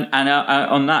 And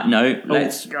on that note,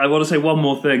 I want to say one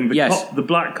more thing. The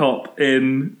black cop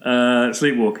in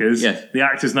Sleepwalkers, the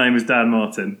actor's name is Dan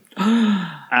Martin.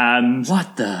 And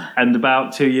And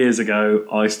about 2 years ago,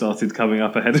 I started coming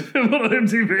up ahead of him on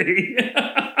IMDb.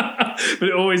 But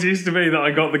it always used to be that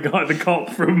I got the cop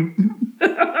from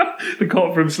the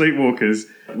cop from Sleepwalkers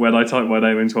when I typed my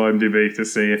name into IMDb to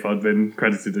see if I'd been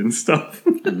credited and stuff.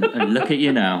 and look at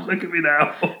you now. Look at me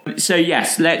now. So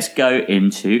yes, let's go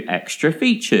into extra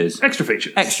features. Extra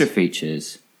features. Extra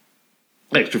features.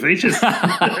 Extra features.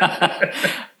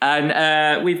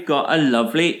 And we've got a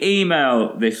lovely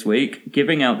email this week.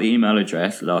 Giving out the email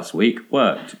address last week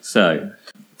worked. So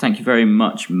thank you very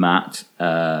much, Matt,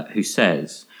 who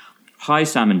says, "Hi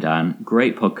Sam and Dan,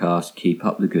 great podcast, keep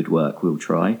up the good work, we'll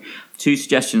try. 2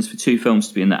 suggestions for 2 films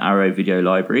to be in the Arrow video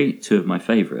library, 2 of my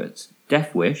favourites,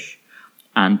 Death Wish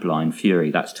and Blind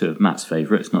Fury." That's 2 of Matt's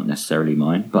favourites, not necessarily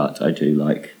mine, but I do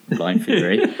like Blind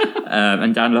Fury.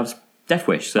 And Dan loves Death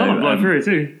Wish. So, I like Blind Fury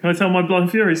too. Can I tell my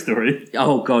Blind Fury story?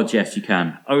 Oh God, yes you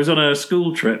can. I was on a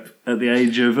school trip at the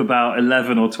age of about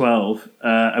 11 or 12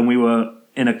 and we were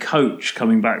in a coach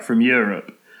coming back from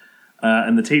Europe.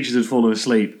 And the teachers had fallen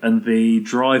asleep, and the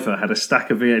driver had a stack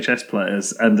of VHS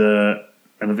players and a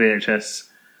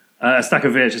stack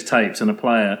of VHS tapes and a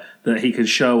player that he could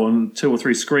show on 2 or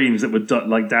 3 screens that were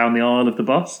like down the aisle of the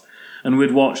bus. And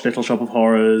we'd watch Little Shop of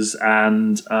Horrors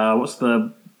and what's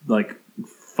the like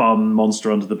fun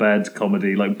Monster Under the Bed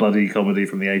comedy, like buddy comedy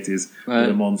from the 80s?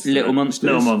 Little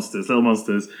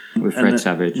Monsters with Fred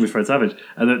Savage.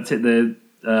 And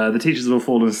the teachers had all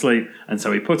fallen asleep, and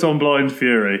so we put on Blind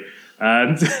Fury.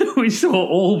 And we saw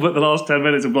all but the last 10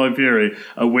 minutes of Blind Fury,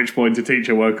 at which point a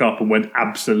teacher woke up and went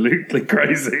absolutely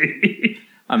crazy.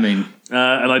 I mean...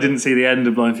 and I didn't see the end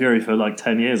of Blind Fury for like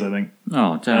 10 years, I think.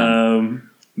 Oh,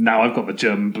 damn. Now I've got the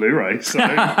German Blu-ray, so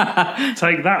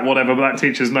take that, whatever that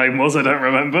teacher's name was, I don't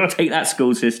remember. Take that,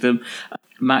 school system.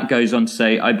 Matt goes on to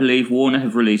say, "I believe Warner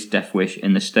have released Death Wish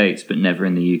in the States, but never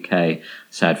in the UK.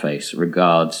 Sad face.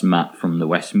 Regards, Matt from the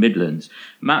West Midlands."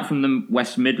 Matt from the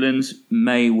West Midlands,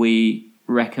 may we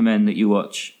recommend that you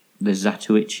watch the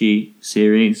Zatoichi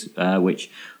series, which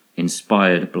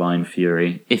inspired Blind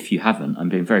Fury. If you haven't, I'm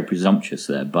being very presumptuous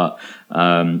there, but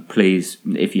please,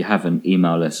 if you haven't,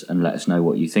 email us and let us know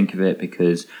what you think of it,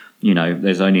 because, you know,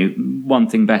 there's only one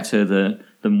thing better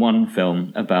than one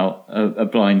film about a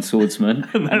blind swordsman.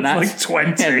 and that's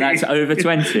like 20. And that's over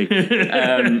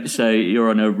 20. So you're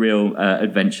on a real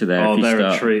adventure there. Oh, they're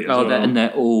a treat. And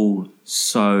they're all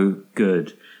so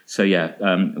good. So yeah,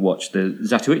 watch the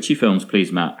Zatoichi films,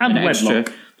 please, Matt. And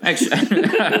Wedlock. Extra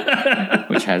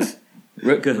which has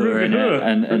Rutger in it.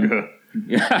 And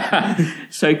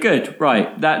so good.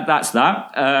 Right, that's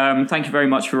that. Thank you very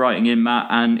much for writing in, Matt.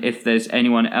 And if there's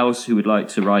anyone else who would like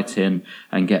to write in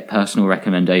and get personal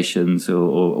recommendations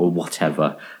or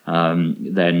whatever,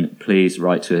 then please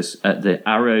write to us at the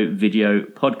Arrow Video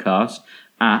Podcast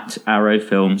at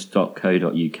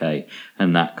arrowfilms.co.uk,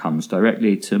 and that comes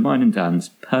directly to mine and Dan's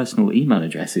personal email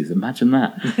addresses. Imagine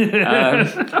that.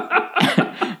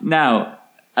 Now,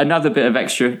 another bit of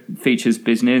extra features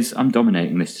business. I'm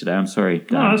dominating this today. I'm sorry,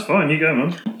 Dan. No, that's fine. You go,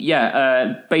 man.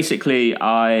 Yeah, basically,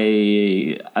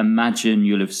 I imagine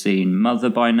you'll have seen Mother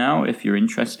by now if you're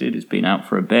interested. It's been out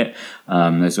for a bit.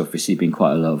 There's obviously been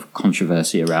quite a lot of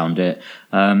controversy around it.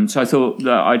 So I thought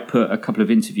that I'd put a couple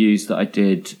of interviews that I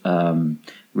did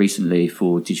recently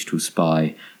for Digital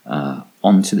Spy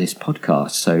onto this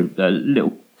podcast. So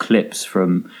little clips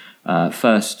from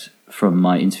first from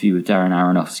my interview with Darren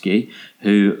Aronofsky,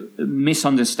 who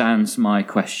misunderstands my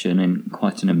question in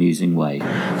quite an amusing way.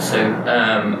 So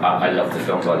I love the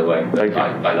film, by the way.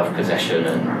 I love Possession,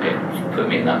 and it put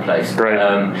me in that place. Great.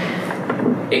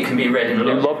 It can be read in a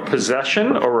lot. You love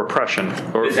Possession or Repression?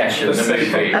 Or Possession, the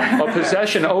movie.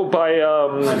 Possession. Oh, by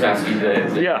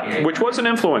which was an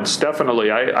influence,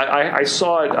 definitely. I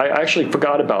saw it. I actually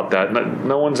forgot about that.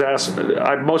 No one's asked.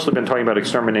 I've mostly been talking about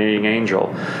Exterminating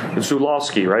Angel.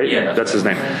 Zulawski, right? Yeah, that's his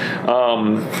name.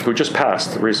 Who just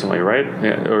passed recently, right?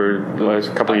 Yeah, or a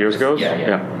couple of years ago.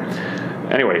 Yeah.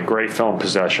 Anyway, great film,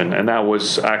 Possession, and that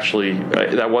was actually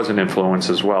that was an influence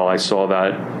as well. I saw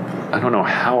that. I don't know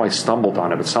how I stumbled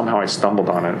on it, but somehow I stumbled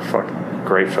on it.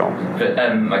 Great film. But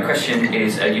my question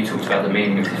is, you talked about the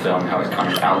meaning of the film, how it's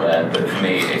kind of out there, but for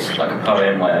me it's like a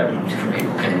poem where different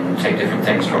people can take different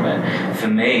things from it. For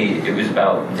me, it was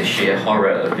about the sheer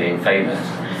horror of being famous.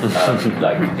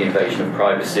 Like the invasion of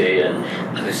privacy and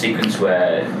the sequence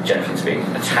where Jennifer's being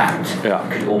attacked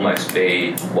could almost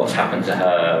be what's happened to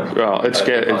her over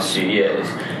the past few years.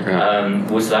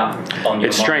 Was that on your mind?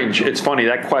 It's strange. It's funny.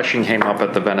 That question came up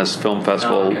at the Venice Film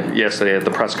Festival yesterday at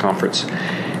the press conference.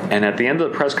 And at the end of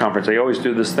the press conference, they always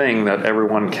do this thing that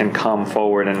everyone can come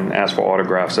forward and ask for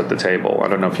autographs at the table. I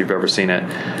don't know if you've ever seen it.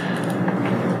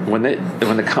 When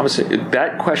the conversation,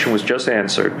 that question was just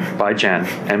answered by Jen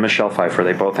and Michelle Pfeiffer.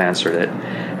 They both answered it,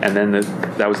 and then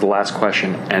that was the last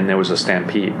question, and there was a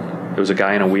stampede. There was a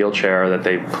guy in a wheelchair that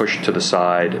they pushed to the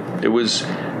side. It was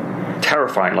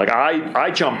terrifying. Like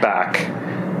I jumped back,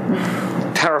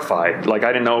 terrified. Like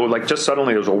I didn't know. Like just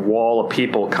suddenly there was a wall of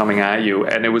people coming at you,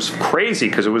 and it was crazy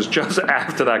because it was just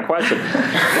after that question.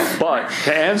 But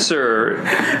to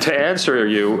answer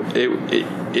you,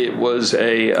 it was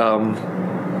a.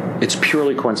 It's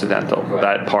purely coincidental,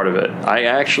 that part of it. I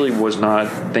actually was not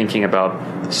thinking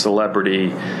about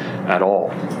celebrity at all.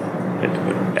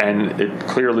 And it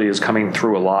clearly is coming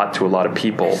through a lot to a lot of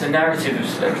people. The narrative of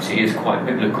celebrity is quite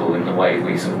biblical in the way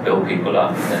we sort of build people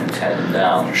up and then tear them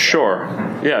down. Sure.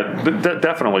 Yeah,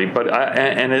 definitely. But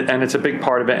it's a big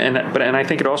part of it. And I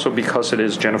think it also, because it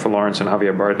is Jennifer Lawrence and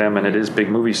Javier Bardem and it is big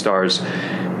movie stars,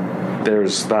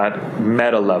 there's that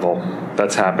meta level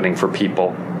that's happening for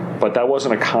people. But that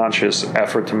wasn't a conscious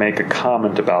effort to make a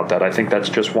comment about that. I think that's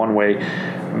just one way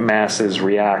masses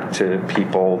react to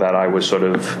people that I was sort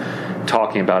of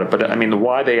talking about it. But I mean,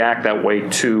 why they act that way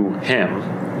to him,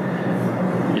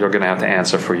 you're going to have to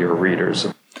answer for your readers.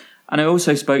 And I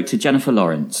also spoke to Jennifer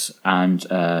Lawrence and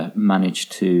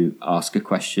managed to ask a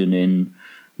question in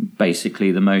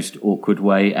basically the most awkward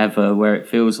way ever, where it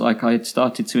feels like I had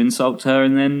started to insult her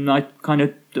and then I kind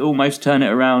of almost turn it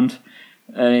around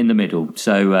in the middle.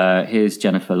 So here's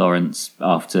Jennifer Lawrence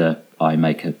after I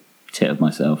make a tit of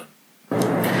myself. How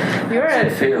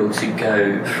does it feel to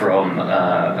go from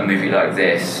a movie like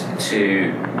this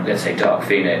to, let's say, Dark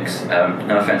Phoenix?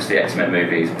 No offense to the X-Men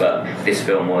movies, but this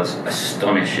film was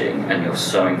astonishing and you're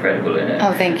so incredible in it.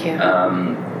 Oh, thank you.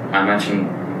 I imagine,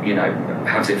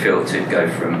 how does it feel to go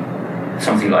from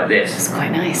something like this? It's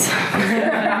quite nice.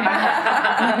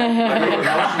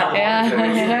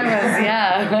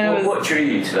 What drew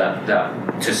you to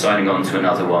that to signing on to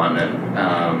another one? And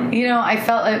I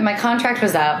felt like my contract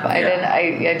was up. I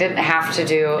didn't have to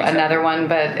do another one,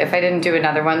 but if I didn't do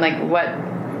another one, like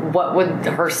what would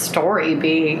her story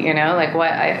be? Like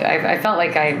what I felt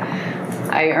like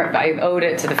I owed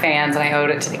it to the fans and I owed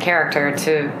it to the character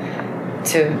to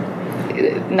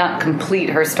not complete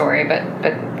her story, but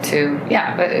to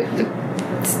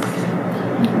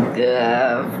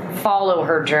follow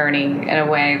her journey in a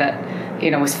way that,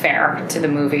 was fair to the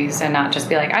movies, and not just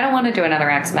be like, I don't want to do another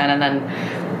X-Men, and then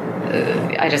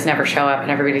I just never show up and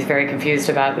everybody's very confused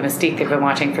about the Mystique they've been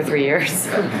watching for 3 years.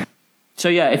 So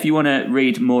yeah, if you want to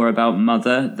read more about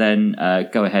Mother, then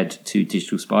go ahead to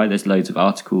Digital Spy. There's loads of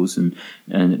articles and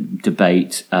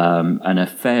debate, and a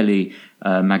fairly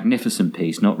magnificent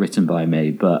piece, not written by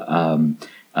me, but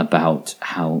about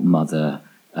how Mother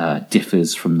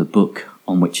differs from the book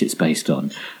on which it's based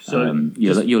on. So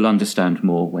you'll understand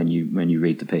more when you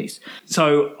read the piece.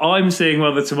 So I'm seeing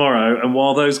Mother tomorrow, and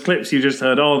while those clips you just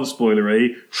heard aren't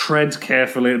spoilery, tread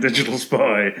carefully at Digital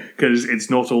Spy, because it's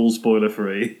not all spoiler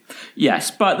free.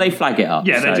 Yes, but they flag it up.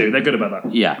 Yeah, they do. They're good about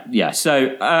that. Yeah.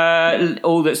 So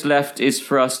all that's left is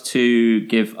for us to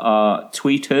give our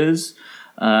tweeters.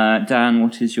 Dan,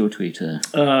 what is your Twitter?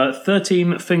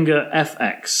 13 Finger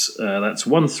FX. That's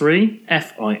 13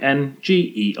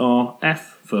 FINGER,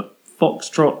 F for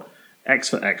Foxtrot, X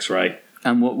for X-ray.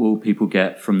 And what will people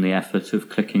get from the effort of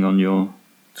clicking on your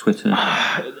Twitter?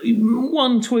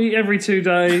 One tweet every 2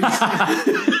 days.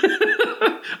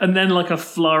 And then like a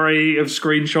flurry of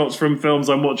screenshots from films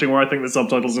I'm watching where I think the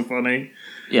subtitles are funny.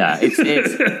 Yeah,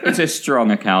 it's a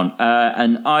strong account.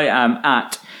 And I am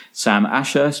at Sam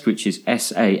Ashurst, which is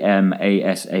SAMASHURST,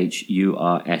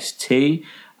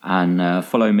 and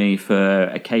follow me for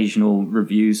occasional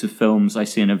reviews of films I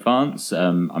see in advance.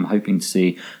 I'm hoping to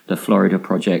see The Florida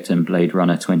Project and Blade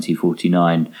Runner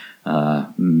 2049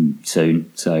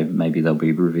 soon, so maybe there'll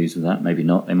be reviews of that, maybe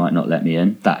not. They might not let me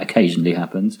in. That occasionally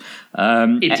happens.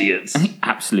 Idiots.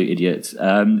 Absolute idiots.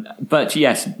 But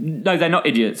yes, no, they're not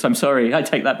idiots. I'm sorry, I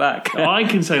take that back. I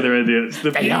can say they're idiots.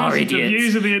 They are idiots. The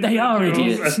views of the They are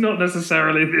idiots. That's not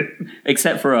necessarily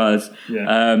except for ours.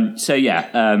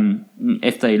 Yeah.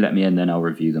 If they let me in, then I'll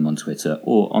review them on Twitter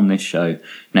or on this show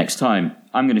next time.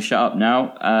 I'm going to shut up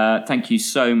now. Thank you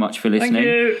so much for listening. Thank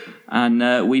you.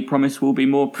 And we promise we'll be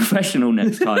more professional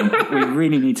next time. We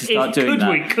really need to start doing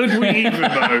that. Could we even,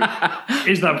 though?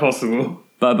 Is that possible?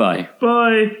 Bye-bye.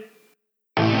 Bye.